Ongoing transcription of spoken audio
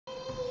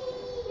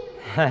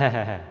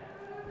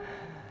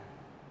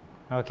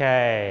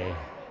Okay.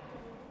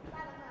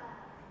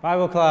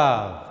 Bible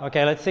club.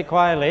 Okay, let's sit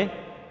quietly.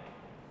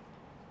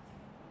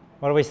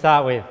 What do we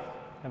start with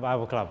at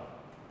Bible club?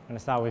 I'm going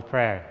to start with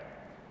prayer.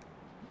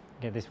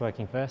 Get this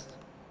working first.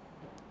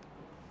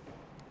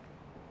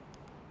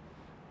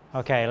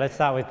 Okay, let's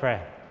start with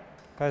prayer.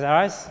 Close our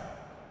eyes.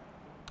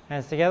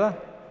 Hands together.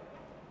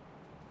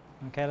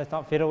 Okay, let's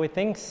not fiddle with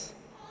things.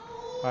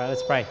 All right,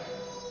 let's pray.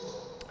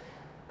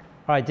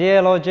 All right,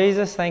 dear Lord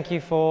Jesus, thank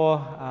you for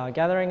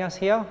gathering us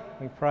here.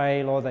 We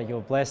pray, Lord, that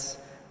you'll bless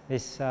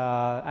this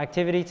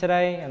activity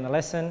today and the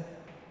lesson,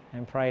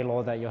 and pray,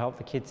 Lord, that you'll help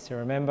the kids to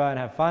remember and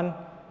have fun.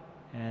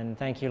 And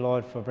thank you,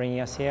 Lord, for bringing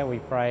us here. We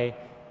pray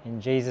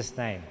in Jesus'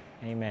 name.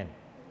 Amen.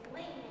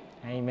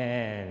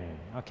 Amen.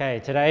 Okay,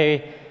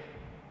 today,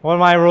 what are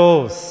my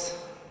rules?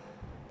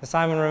 Does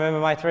Simon remember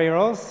my 3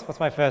 rules? What's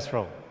my first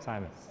rule,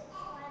 Simon?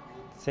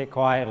 Sit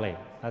quietly.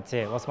 That's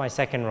it. What's my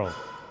second rule?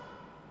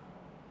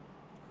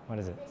 What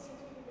is it?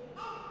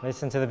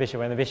 Listen to the bishop.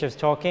 When the bishop's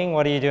talking,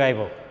 what do you do,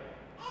 Abel?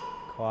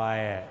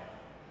 Quiet.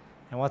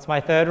 And what's my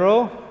third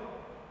rule?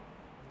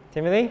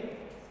 Timothy?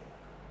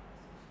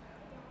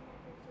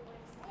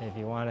 If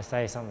you want to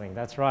say something.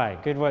 That's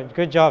right. Good work.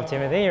 Good job,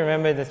 Timothy. You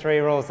remember the 3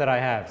 rules that I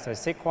have. So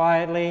sit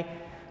quietly.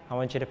 I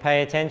want you to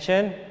pay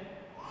attention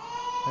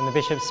when the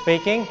bishop's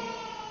speaking,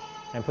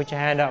 and put your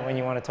hand up when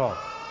you want to talk.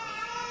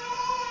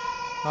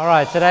 All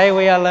right, today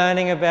we are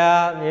learning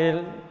about,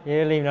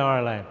 you leave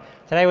Nora alone.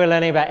 Today we're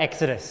learning about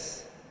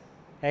Exodus.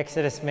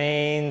 Exodus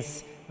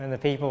means when the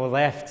people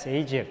left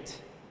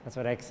Egypt. That's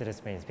what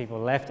Exodus means. People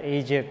left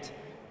Egypt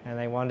and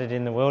they wandered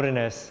in the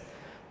wilderness.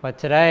 But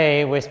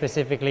today we're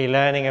specifically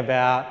learning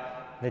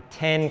about the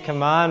 10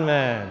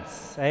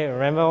 Commandments. Hey,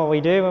 remember what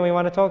we do when we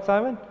want to talk,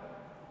 Simon?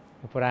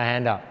 We put our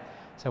hand up.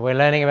 So we're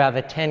learning about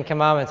the 10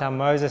 Commandments, how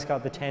Moses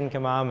got the 10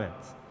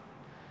 Commandments.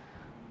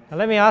 Now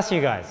let me ask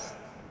you guys,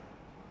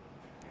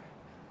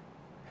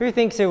 who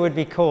thinks it would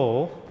be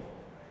cool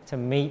to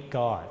meet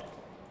God?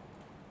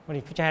 Well,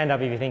 you put your hand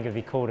up if you think it would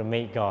be cool to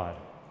meet God.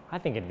 I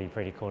think it'd be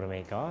pretty cool to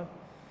meet God.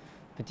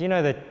 But do you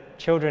know the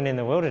children in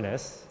the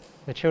wilderness,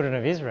 the children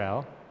of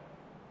Israel,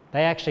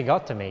 they actually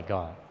got to meet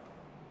God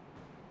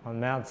on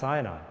Mount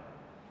Sinai.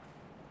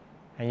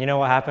 And you know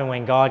what happened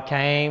when God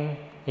came?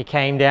 He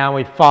came down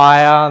with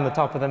fire on the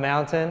top of the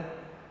mountain.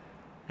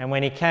 And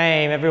when he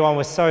came, everyone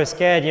was so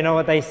scared. You know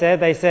what they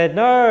said? They said,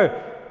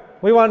 no,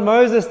 we want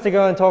Moses to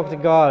go and talk to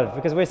God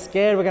because we're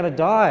scared we're going to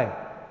die.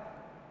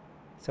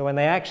 So when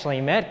they actually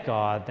met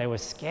God, they were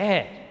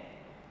scared,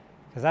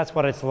 because that's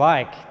what it's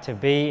like to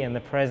be in the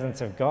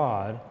presence of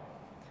God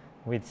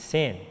with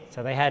sin.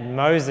 So they had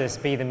Moses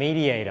be the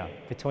mediator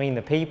between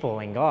the people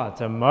and God.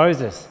 So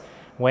Moses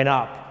went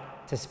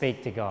up to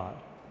speak to God.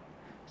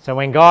 So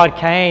when God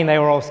came, they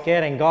were all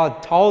scared, and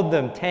God told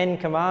them 10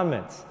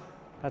 commandments.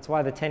 That's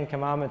why the 10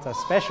 commandments are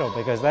special,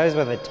 because those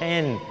were the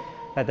 10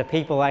 that the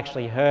people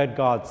actually heard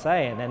God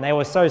say. And then they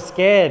were so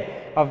scared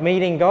of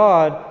meeting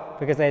God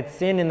because they had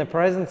sinned in the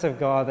presence of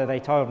God that they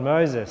told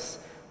Moses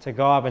to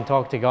go up and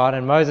talk to God.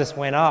 And Moses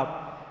went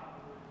up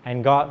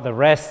and got the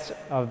rest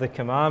of the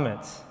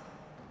commandments.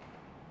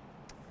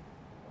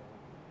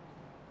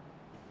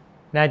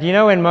 Now, do you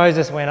know when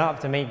Moses went up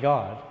to meet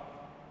God?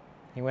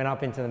 He went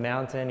up into the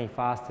mountain, he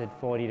fasted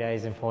 40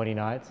 days and 40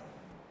 nights.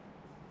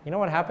 You know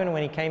what happened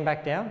when he came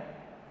back down?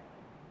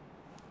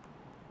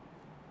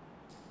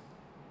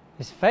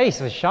 His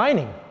face was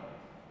shining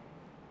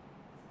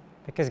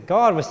because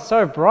God was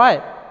so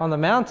bright on the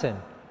mountain.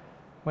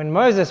 When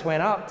Moses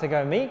went up to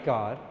go meet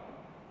God,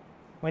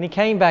 when he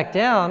came back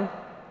down,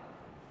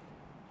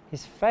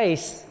 his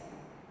face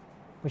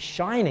was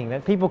shining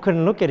that people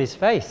couldn't look at his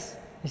face.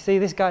 You see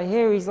this guy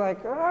here, he's like,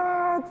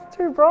 it's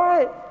too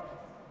bright.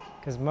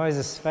 Because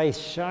Moses' face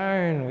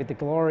shone with the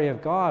glory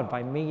of God.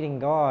 By meeting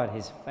God,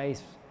 his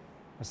face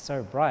was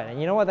so bright. And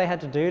you know what they had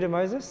to do to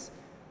Moses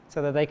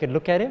so that they could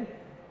look at him?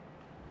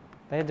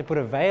 They had to put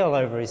a veil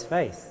over his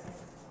face.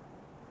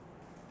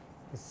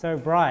 It's so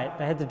bright,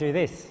 they had to do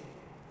this.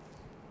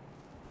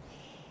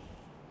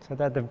 So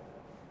that the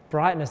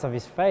brightness of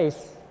his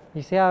face,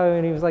 you see how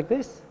when he was like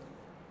this?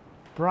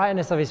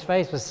 Brightness of his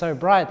face was so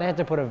bright, they had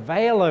to put a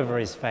veil over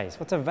his face.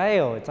 What's a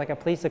veil? It's like a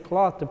piece of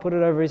cloth to put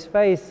it over his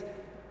face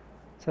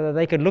so that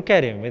they could look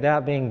at him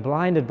without being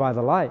blinded by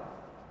the light.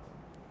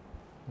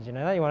 Did you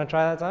know that? You want to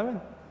try that, Simon?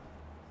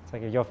 It's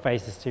like if your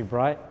face is too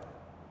bright.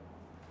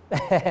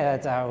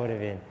 That's how it would have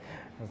been.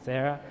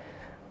 Sarah,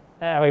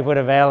 we put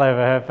a veil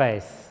over her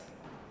face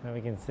so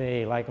we can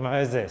see, like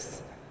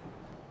Moses.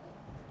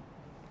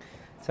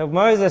 So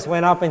Moses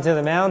went up into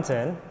the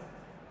mountain,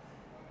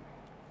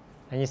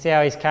 and you see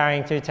how he's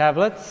carrying 2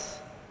 tablets?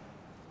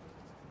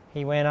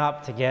 He went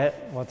up to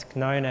get what's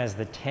known as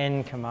the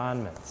 10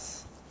 Commandments.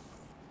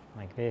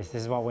 Like this.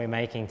 This is what we're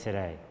making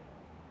today.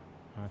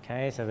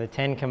 Okay, so the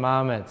 10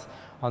 Commandments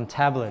on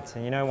tablets.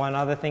 And you know one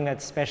other thing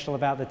that's special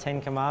about the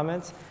 10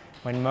 Commandments?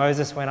 When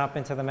Moses went up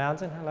into the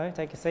mountain, hello,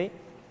 take a seat.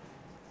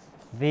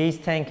 These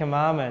 10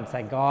 Commandments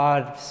that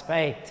God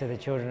spake to the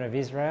children of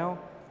Israel,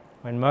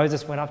 When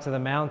Moses went up to the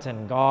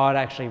mountain, God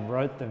actually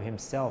wrote them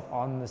himself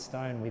on the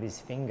stone with his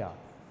finger.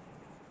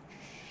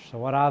 So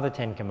what are the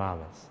 10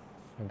 commandments?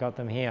 We've got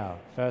them here.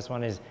 First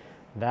one is,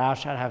 thou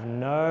shalt have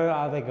no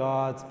other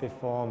gods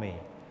before me.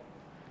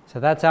 So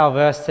that's our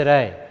verse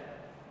today.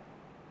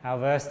 Our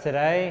verse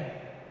today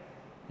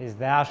is,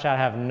 thou shalt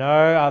have no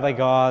other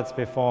gods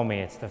before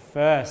me. It's the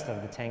first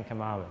of the 10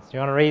 commandments. Do you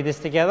want to read this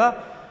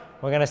together?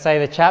 We're going to say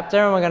the chapter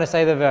and we're going to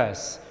say the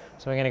verse.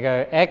 So we're going to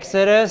go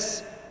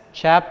Exodus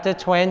chapter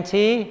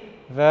 20,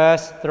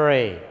 verse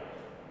 3.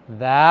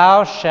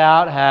 Thou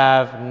shalt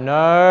have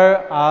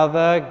no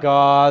other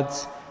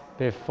gods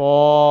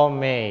before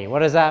me. What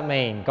does that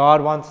mean?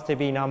 God wants to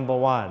be number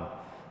one.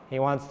 He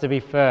wants to be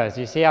first.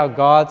 You see how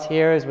God's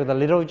here is with a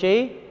little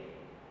g?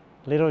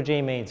 Little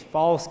g means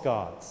false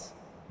gods,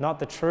 not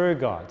the true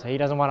God. So he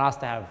doesn't want us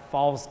to have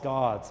false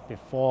gods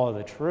before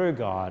the true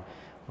God,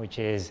 which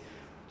is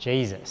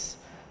Jesus.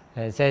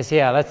 And it says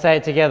here, let's say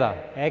it together.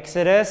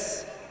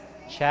 Exodus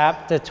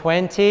chapter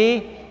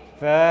 20,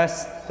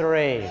 verse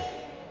 3.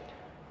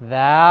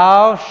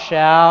 Thou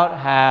shalt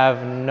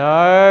have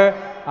no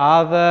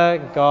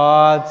other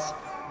gods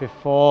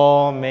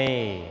before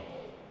me.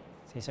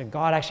 See, so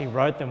God actually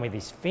wrote them with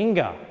his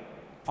finger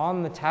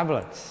on the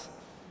tablets.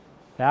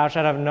 Thou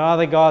shalt have no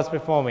other gods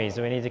before me.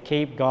 So we need to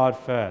keep God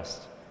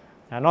first.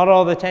 Now, not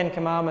all the 10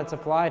 commandments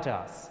apply to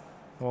us.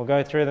 We'll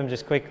go through them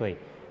just quickly.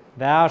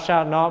 Thou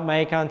shalt not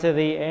make unto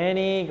thee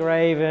any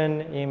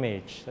graven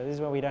image. So this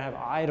is where we don't have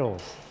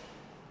idols.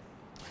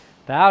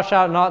 Thou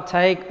shalt not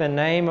take the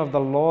name of the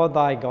Lord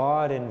thy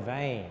God in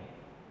vain.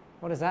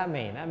 What does that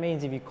mean? That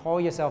means if you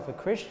call yourself a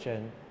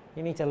Christian,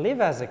 you need to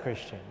live as a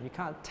Christian. You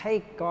can't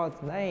take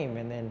God's name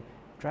and then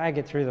drag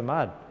it through the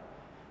mud.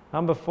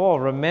 Number 4,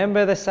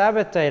 remember the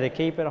Sabbath day to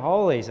keep it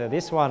holy. So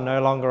this one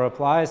no longer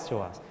applies to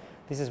us.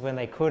 This is when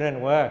they couldn't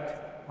work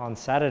on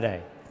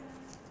Saturday.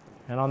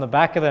 And on the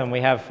back of them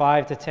we have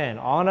 5 to 10.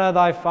 Honor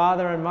thy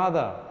father and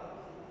mother.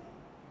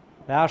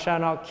 Thou shalt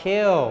not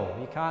kill.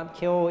 You can't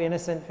kill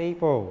innocent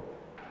people.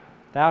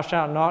 Thou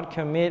shalt not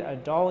commit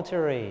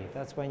adultery.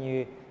 That's when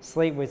you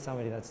sleep with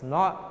somebody that's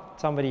not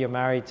somebody you're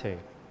married to.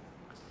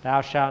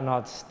 Thou shalt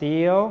not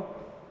steal.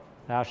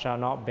 Thou shalt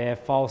not bear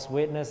false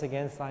witness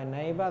against thy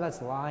neighbor.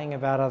 That's lying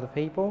about other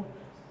people.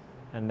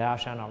 And thou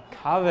shalt not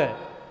covet.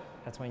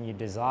 That's when you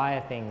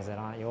desire things that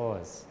aren't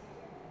yours.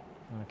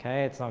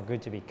 Okay, it's not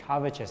good to be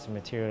covetous and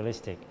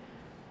materialistic.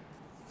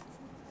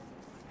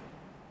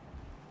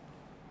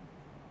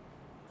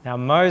 Now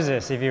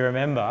Moses, if you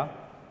remember,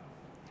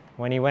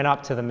 when he went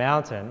up to the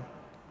mountain,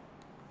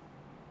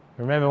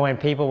 remember when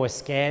people were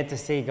scared to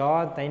see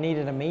God? They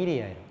needed a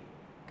mediator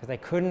because they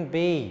couldn't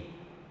be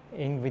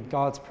in with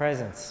God's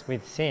presence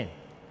with sin.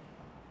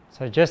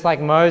 So just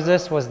like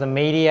Moses was the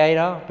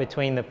mediator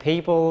between the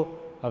people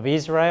of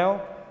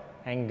Israel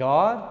and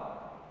God,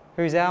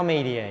 who's our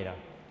mediator?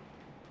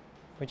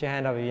 Put your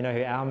hand up if you know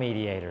who our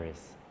mediator is.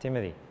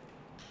 Timothy.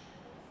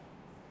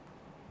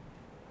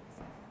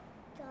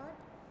 God.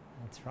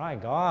 That's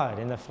right, God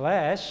in the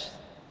flesh.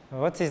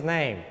 What's his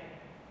name?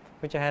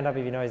 Put your hand up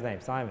if you know his name.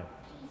 Simon.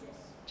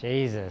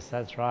 Jesus,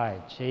 that's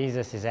right.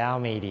 Jesus is our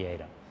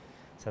mediator.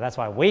 So that's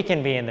why we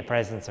can be in the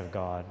presence of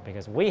God,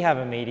 because we have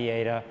a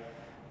mediator,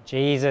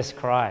 Jesus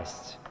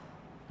Christ.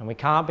 And we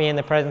can't be in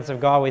the presence of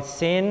God with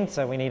sin,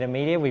 so we need a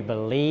mediator. We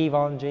believe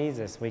on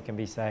Jesus, we can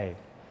be saved.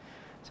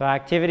 So our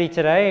activity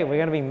today, we're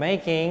going to be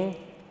making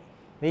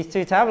these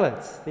 2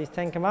 tablets, these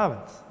 10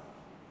 commandments.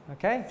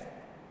 Okay?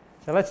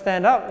 So let's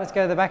stand up, let's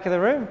go to the back of the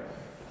room,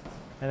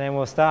 and then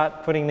we'll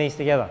start putting these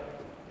together.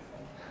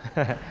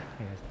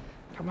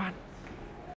 Come on.